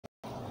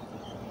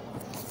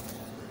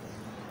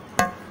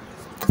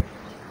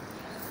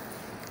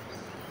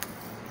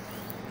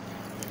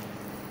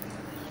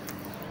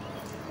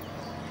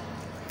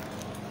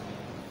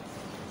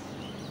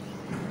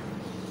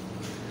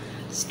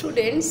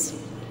Students,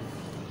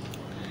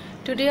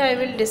 today I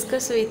will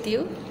discuss with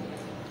you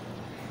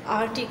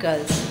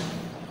articles.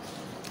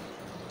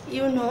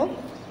 You know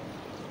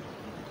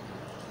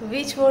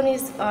which one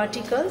is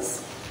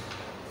articles?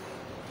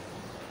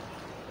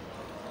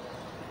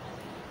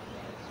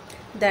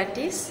 That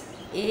is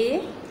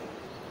a,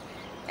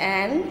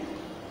 an,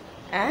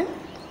 and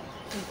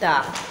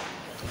the.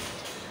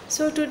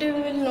 So today we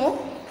will know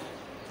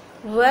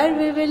where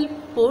we will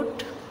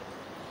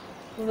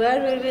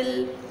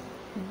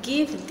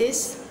give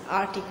these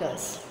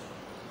articles.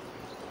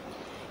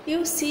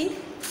 You see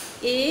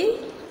a,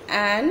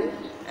 an,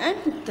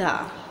 and the.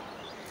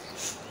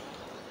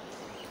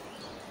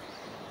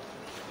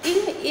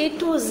 In A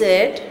to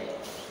Z,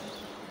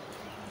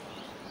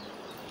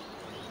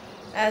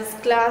 as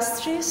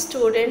class 3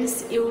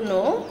 students, you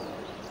know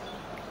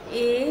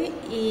A,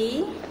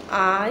 E,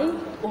 I,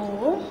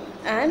 O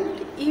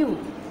and U.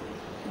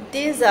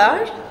 These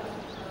are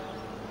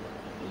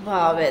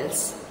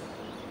vowels.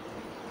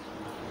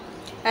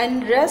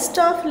 And rest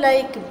of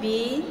like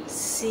B,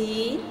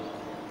 C,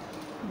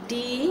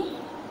 D,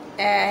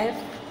 F,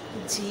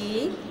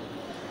 G,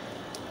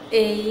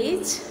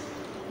 H,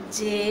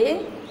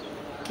 J,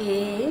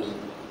 K,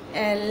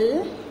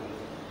 L,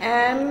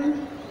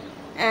 M,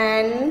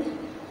 N,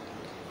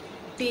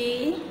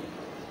 P,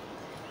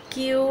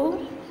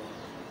 Q,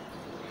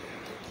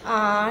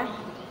 R,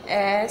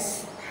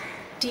 S,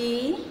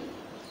 T,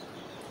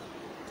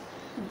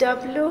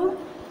 W,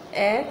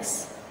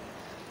 X,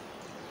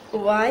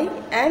 Y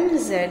and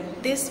Z.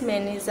 These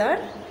many are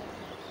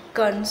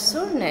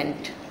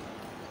consonant.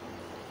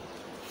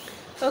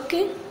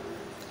 Okay.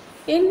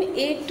 In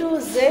A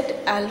to Z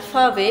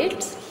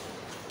alphabets,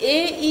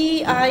 A,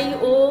 E, I,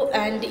 O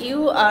and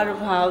U are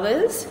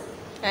vowels,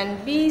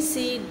 and B,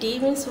 C, D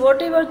means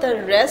whatever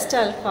the rest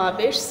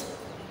alphabets,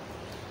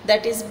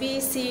 that is B,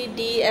 C,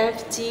 D,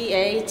 F, G,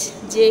 H,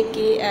 J,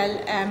 K,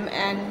 L, M,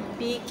 N,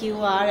 P,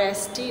 Q, R,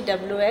 S, T,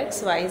 W,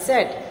 X, Y,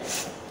 Z.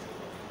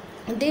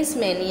 These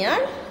many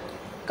are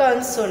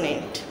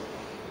consonant.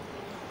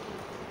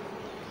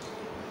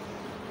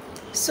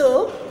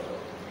 So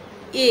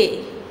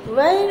A,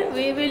 where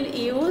we will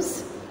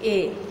use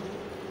A?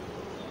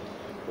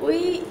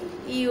 We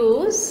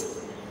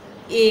use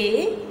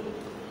A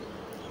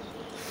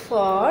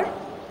for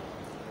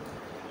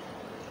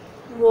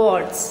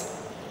words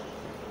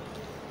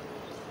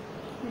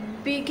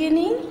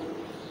beginning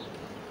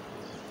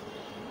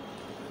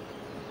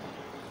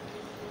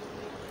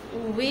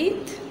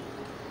with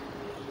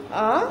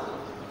a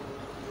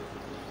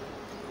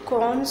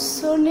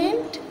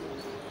consonant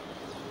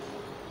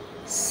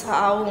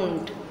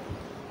sound.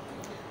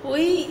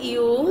 We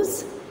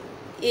use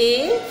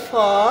A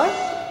for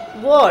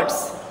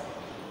words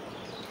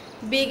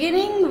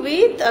beginning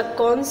with a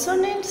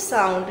consonant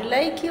sound,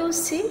 like you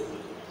see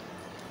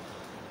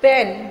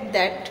pen,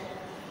 that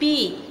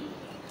P,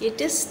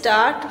 it is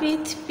start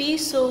with P,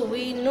 so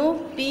we know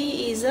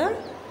P is a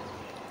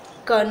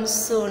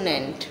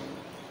consonant.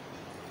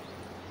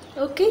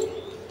 Okay,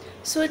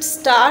 so it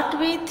start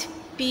with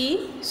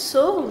P,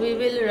 so we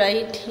will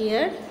write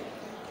here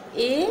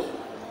a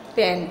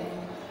pen.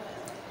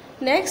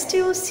 Next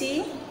you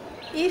see,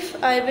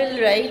 if I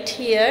will write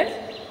here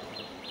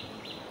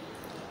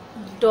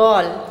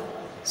doll,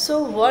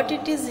 so what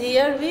it is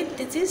here with,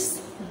 this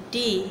is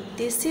D,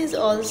 this is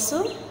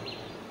also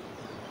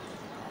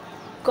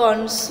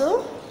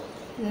consonant.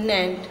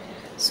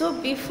 So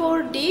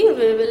before D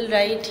we will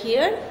write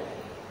here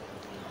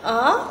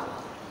a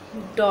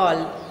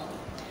doll.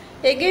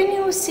 Again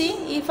you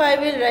see, if I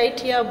will write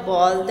here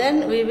ball,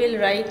 then we will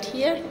write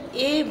here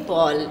a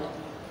ball.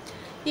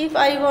 If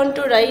I want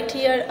to write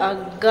here a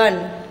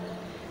gun,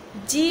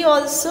 G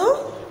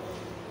also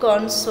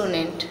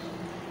consonant,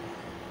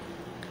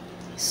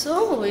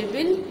 so we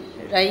will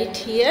write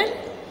here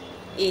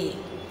A.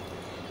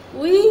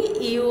 We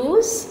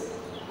use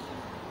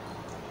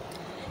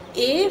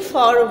A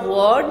for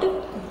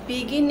word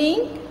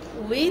beginning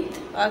with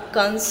a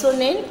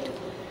consonant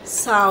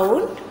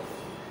sound,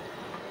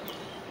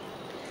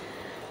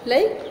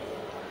 like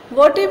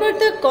whatever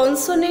the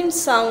consonant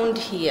sound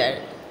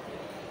here,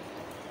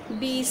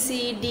 B,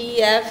 C,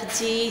 D, F,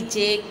 G,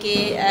 J,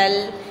 K,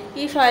 L.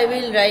 If I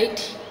will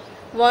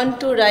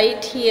want to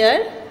write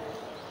here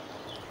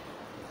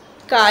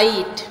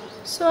kite,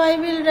 so I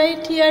will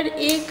write here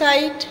a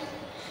kite,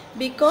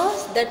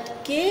 because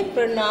that K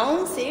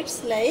pronounce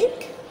it's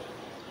like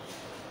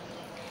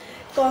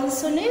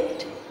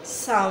consonant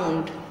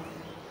sound.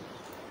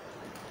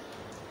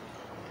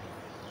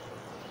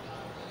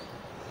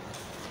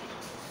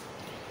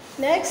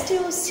 Next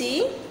you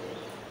see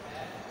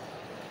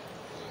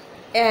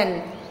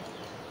N.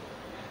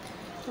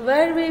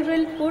 Where we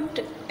will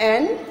put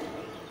N?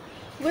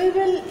 We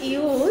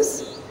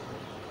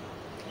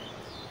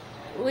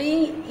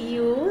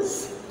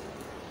use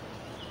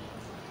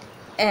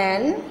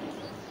N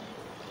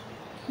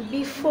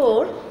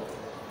before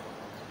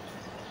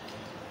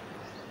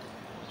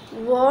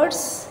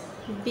words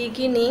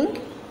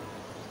beginning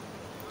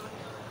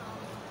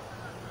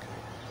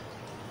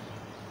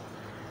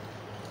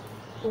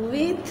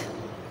with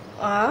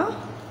a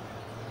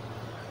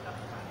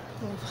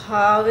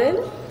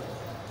vowel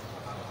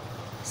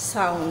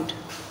sound.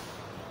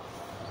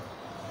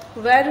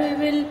 Where we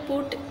will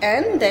put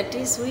n, that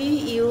is we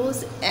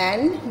use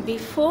n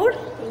before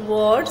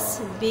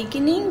words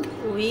beginning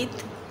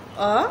with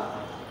a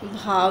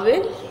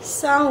vowel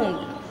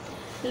sound.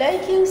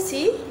 Like you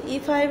see,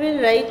 if I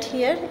will write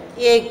here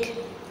egg,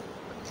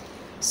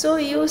 so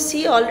you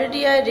see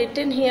already I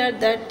written here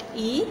that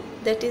e,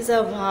 that is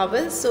a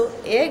vowel. So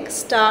egg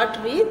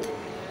start with,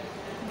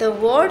 the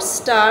words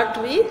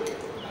start with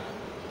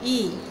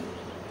e,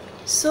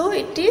 so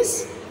it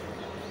is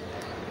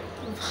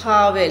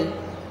vowel.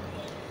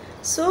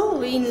 So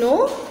we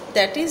know,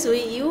 that is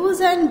we use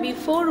and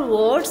before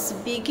words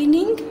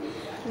beginning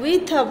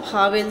with a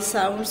vowel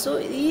sound. So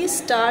e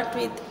start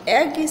with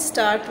egg,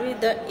 start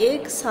with the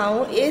egg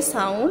sound, a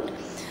sound.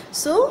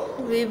 So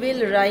we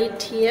will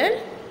write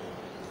here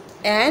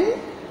an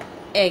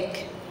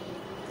egg.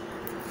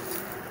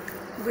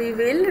 We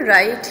will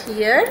write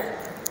here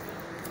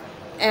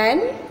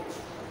an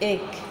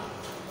egg.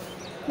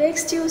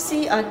 Next you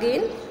see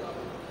again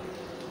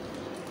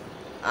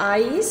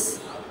ice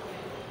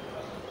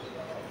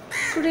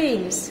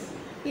creams.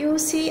 You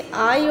see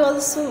I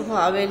also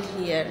vowel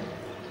here.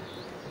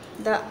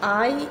 The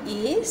I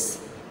is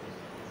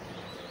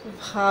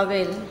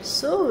vowel.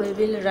 So we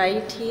will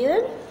write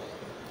here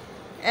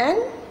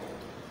an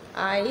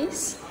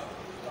ice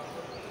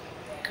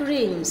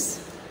creams.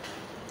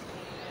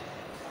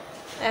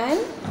 And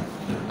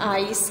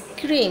ice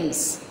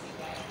creams.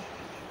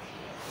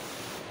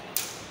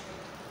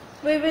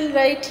 We will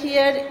write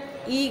here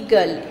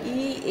eagle,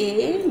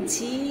 E-A-G-L-E.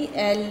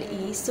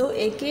 So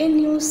again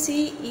you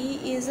see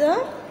E is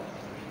a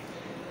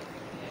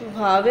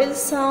vowel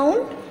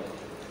sound.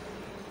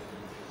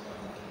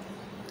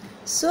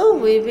 So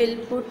we will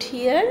put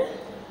here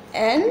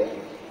an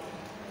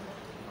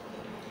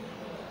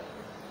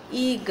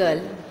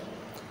eagle.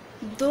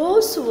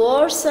 Those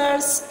words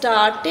are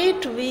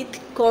started with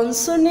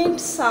consonant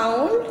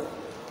sound,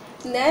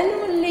 then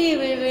only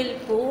we will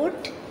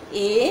put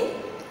a.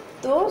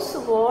 Those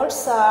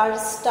words are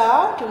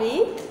start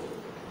with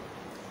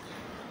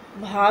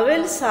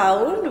vowel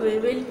sound, we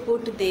will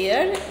put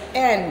there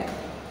n.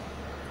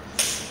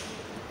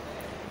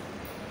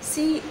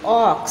 See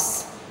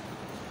ox.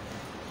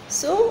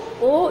 So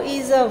O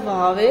is a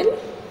vowel.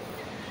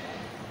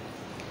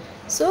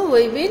 So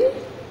we will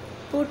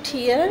put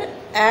here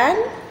an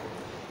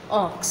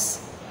ox.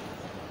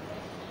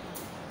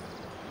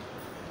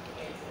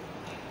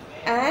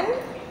 An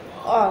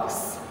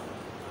ox.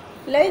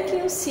 Like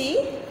you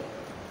see,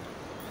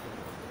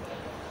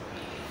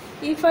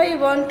 if I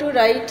want to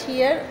write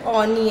here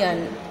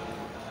onion,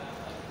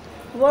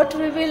 what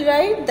we will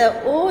write?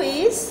 The O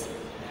is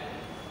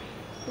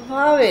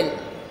vowel.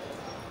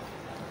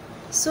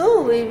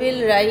 So we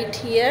will write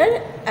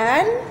here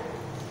an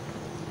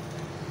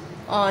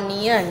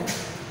onion.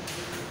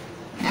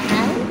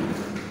 An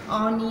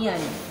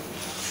onion.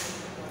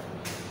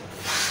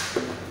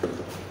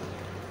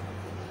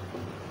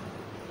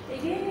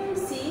 Again you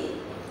see,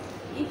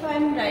 if I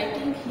am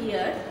writing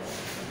here,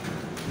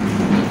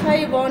 if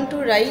I want to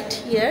write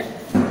here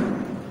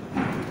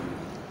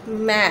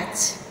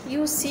match,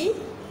 you see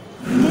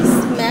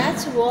this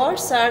match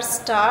words are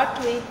start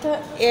with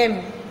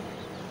M.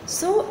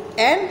 So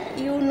M,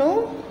 you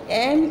know,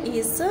 M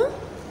is a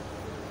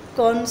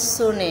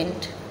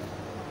consonant.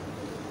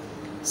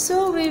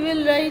 So we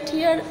will write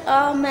here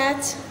a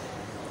match.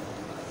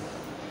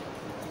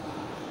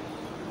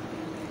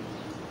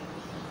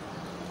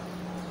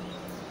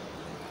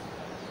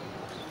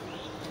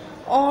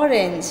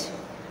 Orange.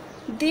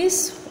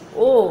 This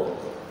O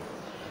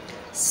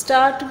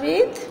start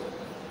with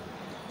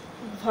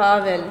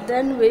vowel,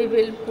 then we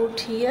will put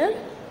here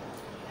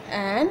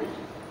an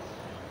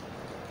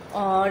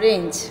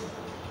orange.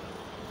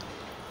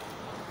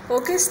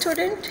 Okay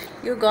student,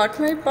 you got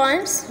my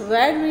points,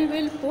 where we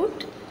will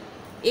put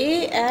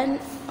a, an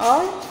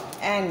or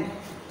an.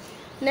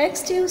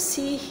 Next you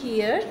see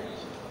here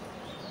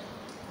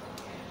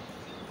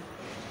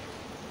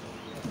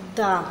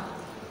the,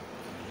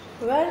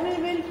 where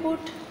we will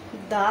put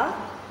the.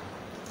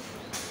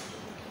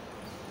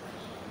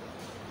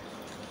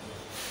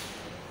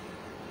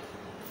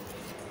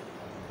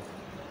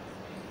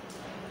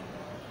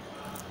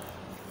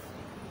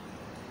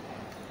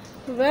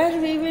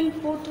 Where we will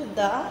put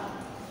the,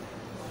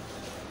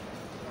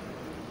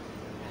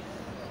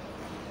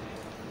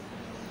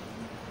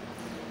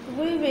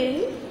 we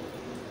will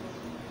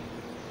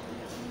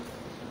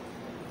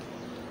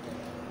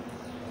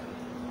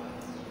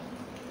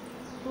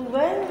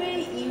when we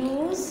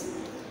use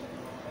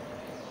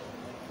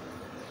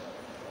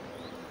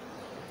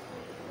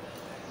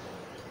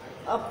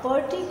a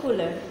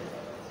particular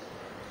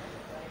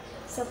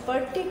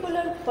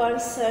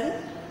person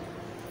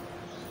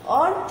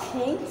or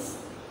things,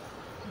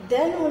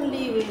 then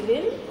only we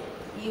will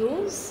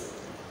use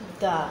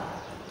the.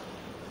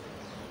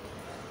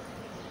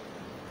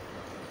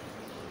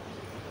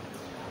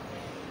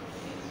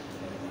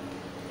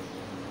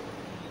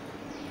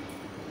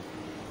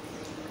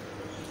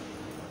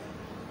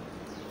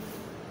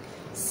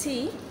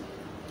 see,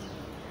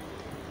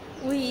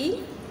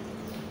 we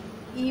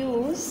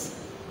use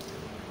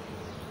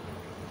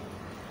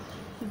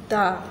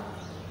the.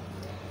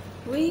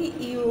 We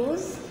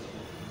use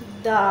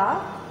the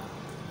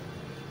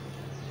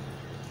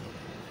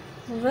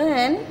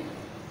when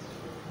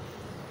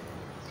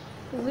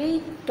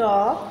we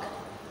talk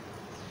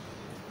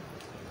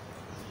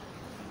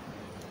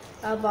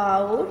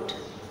about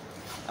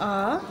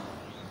a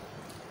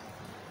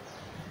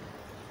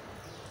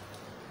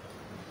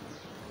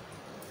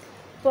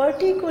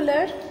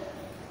particular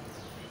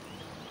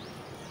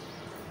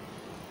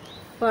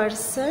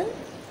person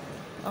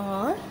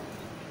or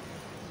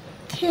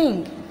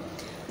thing.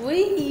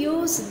 We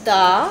use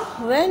the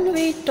when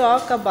we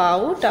talk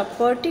about a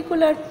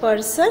particular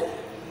person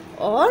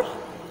or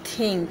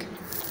thing.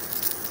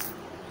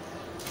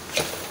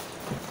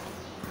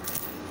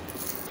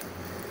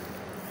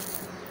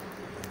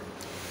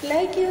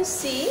 Like you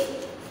see,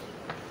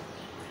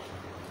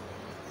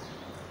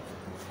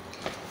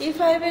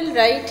 if I will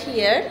write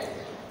here,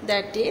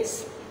 that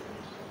is,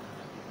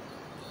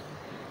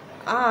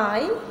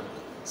 I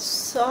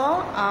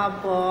saw a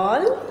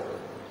ball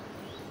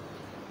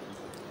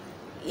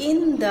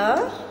in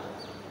the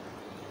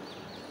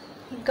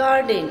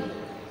garden.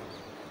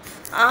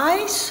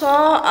 I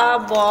saw a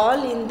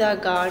ball in the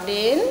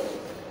garden.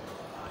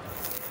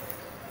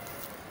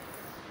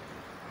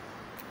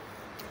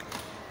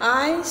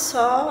 I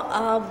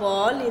saw a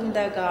ball in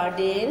the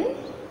garden.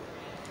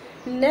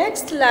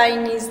 Next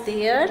line is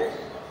there.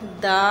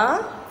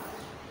 The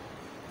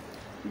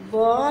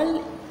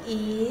ball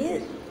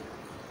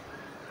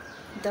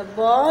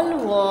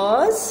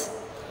was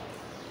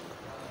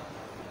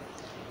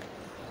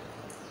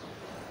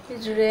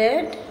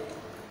red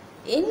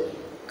in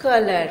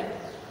color.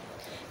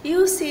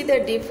 You see the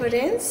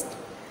difference.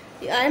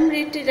 I am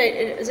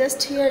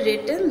just here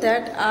written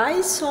that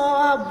I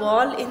saw a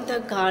ball in the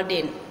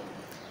garden.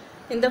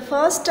 In the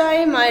first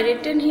time I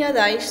written here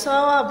that I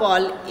saw a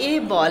ball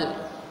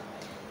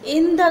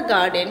in the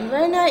garden.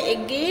 When I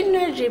again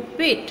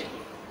repeat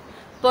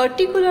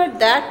particular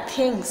that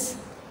things,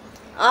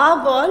 a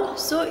ball,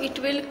 so it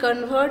will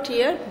convert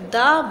here,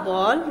 the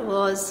ball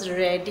was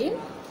red in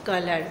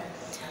color.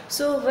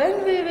 So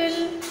when we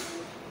will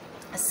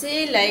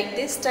say like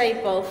this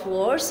type of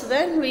words,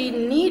 when we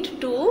need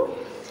to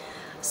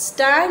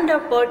stand a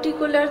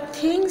particular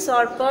things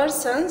or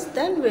persons,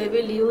 then we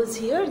will use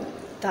here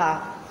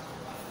the.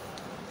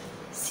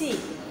 See,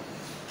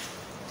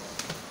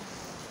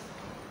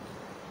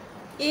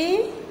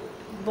 a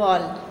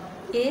ball,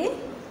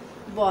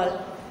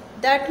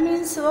 that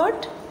means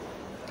what?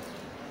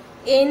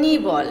 Any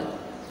ball.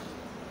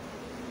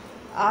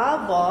 A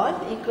ball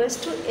equals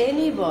to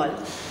any ball.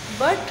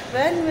 But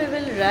when we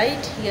will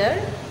write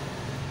here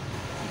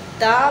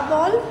the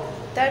ball,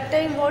 that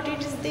time what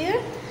it is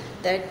there?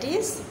 That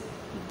is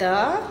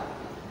the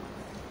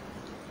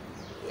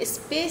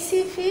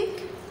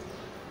specific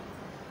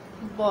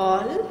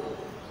ball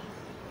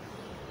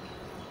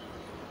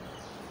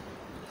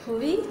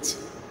which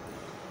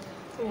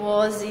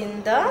was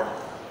in the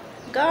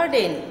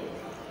garden.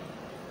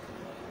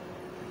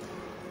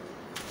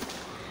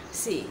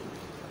 See,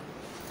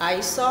 I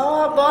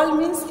saw a ball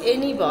means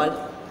any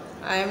ball.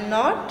 I am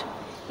not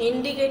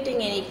indicating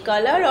any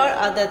color or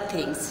other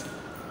things.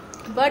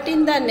 But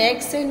in the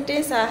next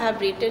sentence I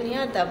have written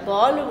here the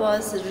ball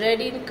was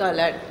red in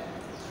color.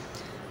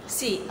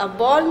 See, a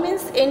ball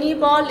means any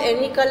ball,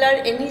 any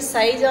color, any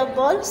size of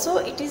ball. So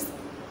it is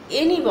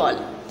any ball.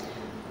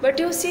 But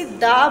you see,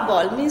 the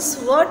ball means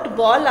what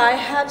ball I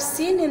have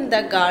seen in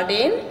the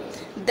garden,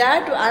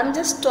 that I am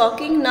just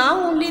talking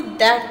now only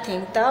that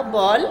thing, the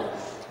ball.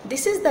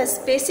 This is the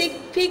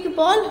specific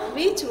ball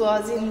which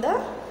was in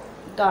the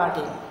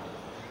garden.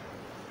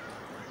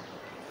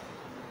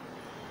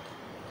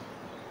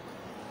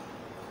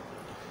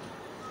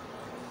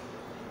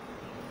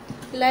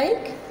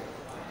 Like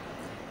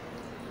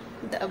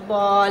the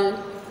ball,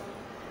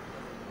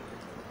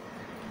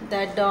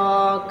 the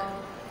dog,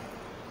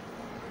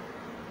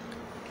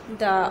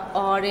 the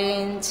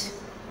orange,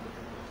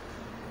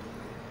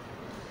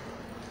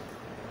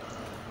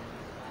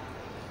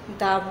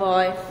 the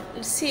boy.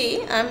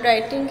 See, I am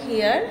writing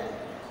here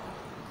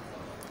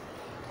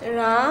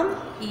Ram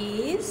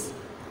is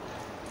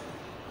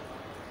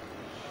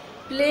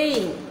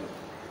playing.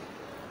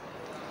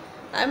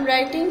 I am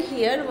writing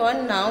here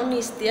one noun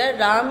is there,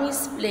 Ram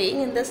is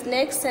playing. In this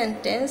next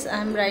sentence I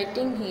am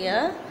writing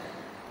here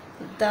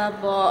the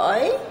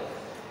boy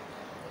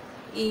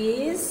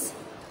is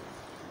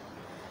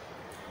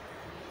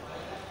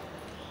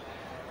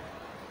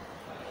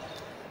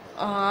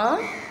a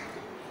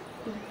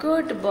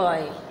good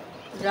boy.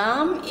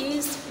 Ram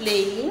is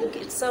playing,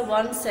 it's a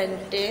one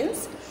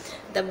sentence.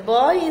 The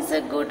boy is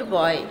a good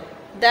boy.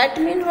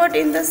 That means what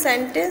in the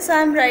sentence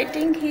I am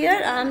writing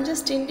here, I am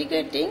just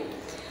indicating,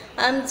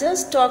 I am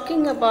just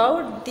talking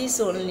about this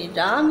only.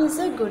 Ram is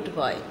a good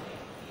boy.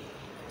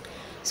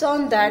 So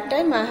on that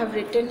time I have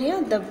written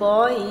here the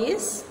boy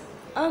is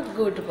a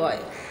good boy.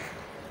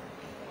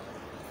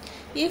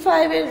 If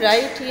I will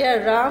write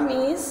here Ram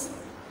is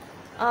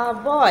a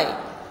boy.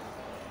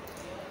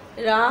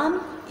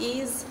 Ram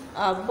is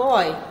a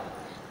boy.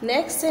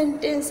 Next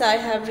sentence I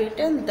have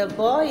written, the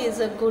boy is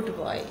a good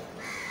boy.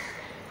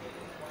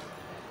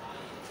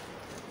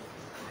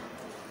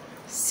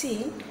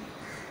 See,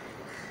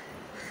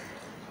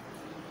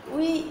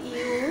 we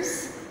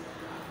use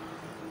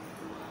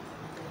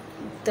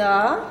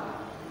the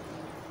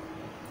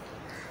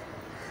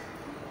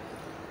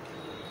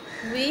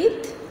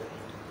with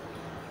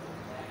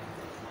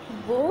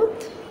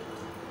both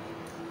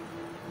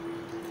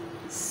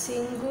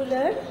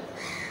singular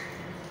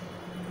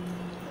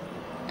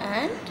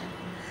and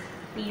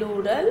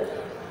plural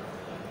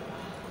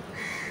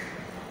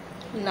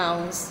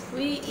nouns.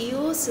 We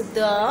use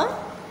the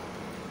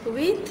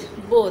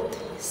with both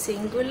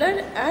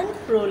singular and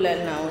plural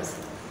nouns.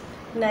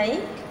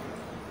 Like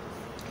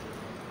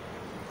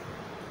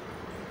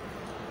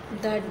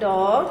the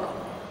dog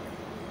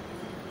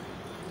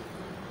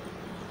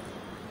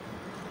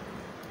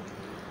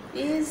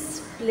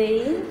is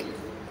playing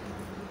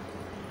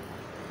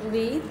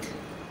with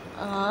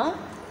a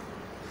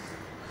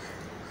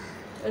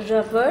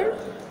rubber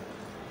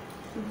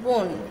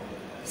bone.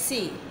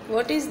 See,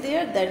 what is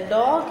there? The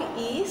dog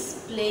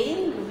is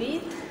playing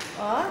with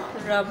a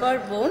rubber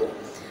bone.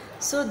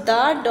 So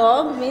the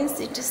dog means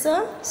it is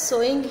a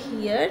showing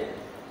here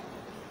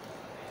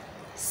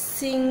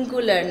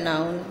singular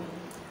noun.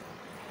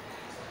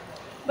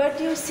 But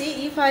you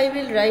see, if I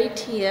will write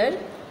here,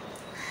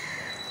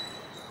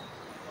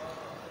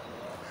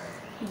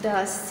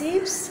 the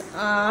ships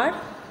are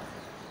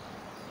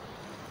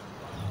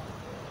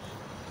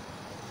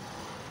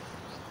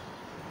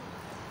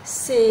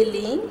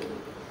sailing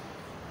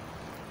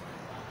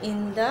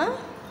in the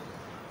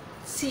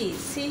sea.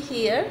 See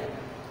here,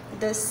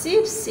 the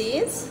ships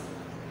is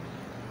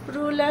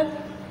plural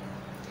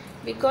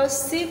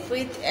because ship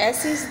with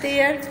s is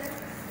there.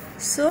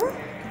 So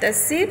the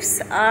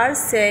ships are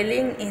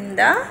sailing in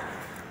the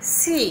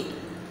sea.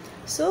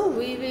 So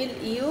we will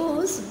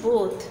use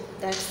both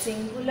that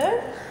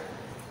singular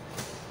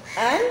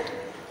and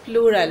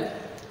plural.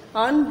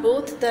 On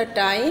both the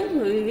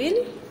time we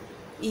will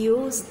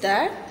use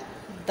that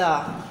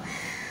the.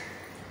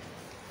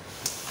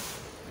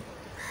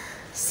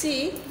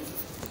 See,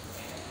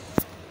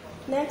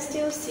 next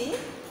you see,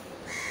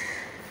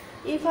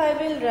 if I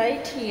will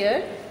write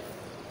here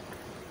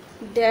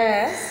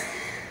dash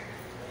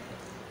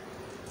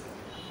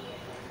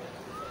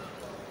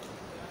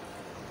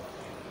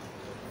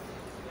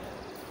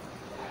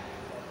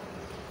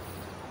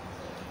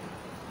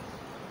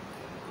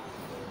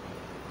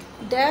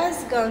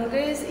dash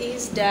Ganges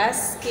is dash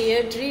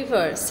sacred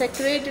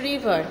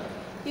river.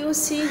 You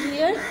see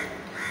here,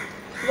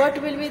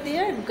 what will be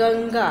there?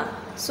 Ganga.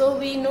 So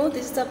we know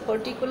this is a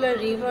particular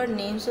river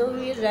name. So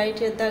we will write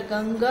here the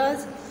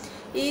Gangas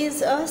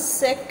is a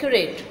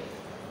sacred.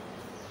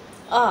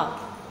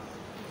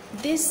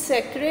 This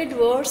sacred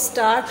word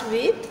start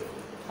with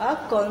a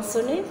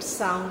consonant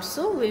sound.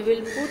 So we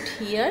will put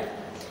here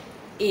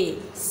a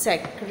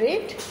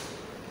sacred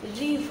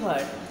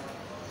river.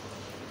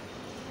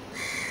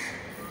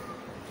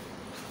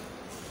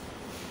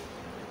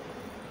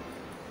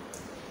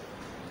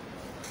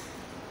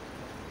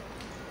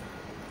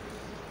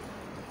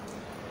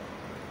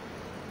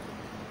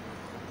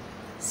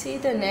 See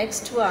the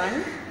next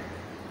one.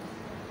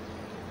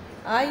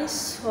 I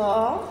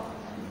saw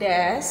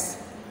dash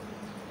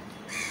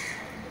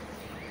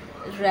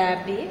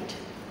rabbit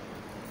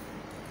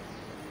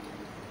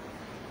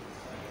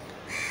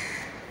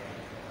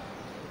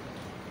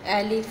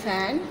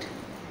elephant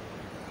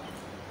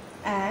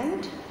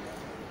and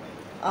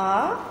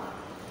a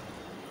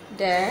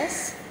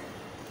dash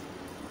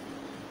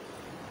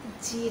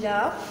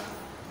giraffe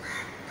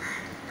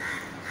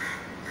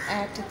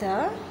at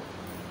the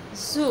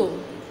zoo.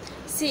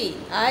 See,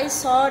 I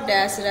saw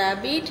dash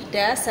rabbit,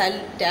 dash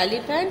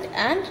elephant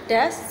and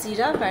dash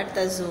giraffe at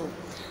the zoo.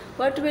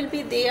 What will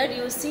be there?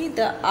 You see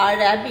the R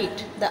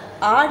rabbit. The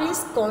R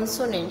is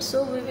consonant.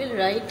 So we will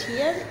write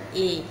here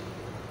A.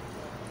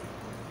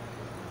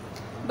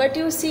 But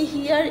you see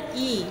here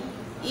E.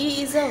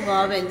 E is a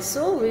vowel.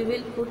 So we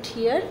will put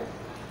here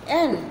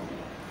N.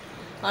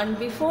 And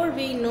before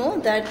we know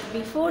that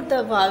before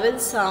the vowel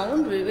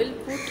sound we will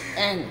put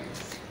N.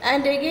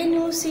 And again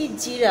you see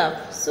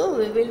giraffe, so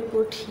we will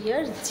put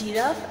here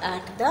giraffe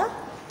at the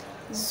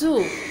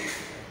zoo.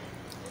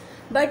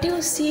 But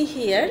you see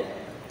here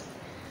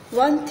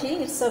one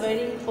thing, it's a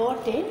very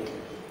important,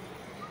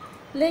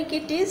 like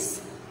it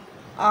is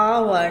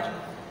hour,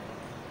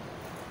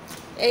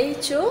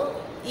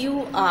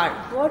 H-O-U-R.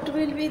 What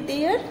will be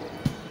there?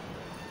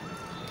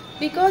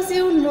 Because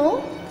you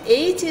know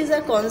H is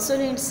a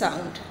consonant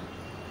sound.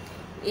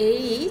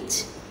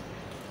 H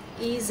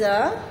is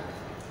a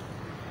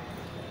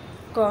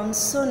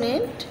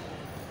consonant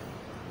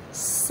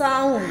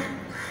sound.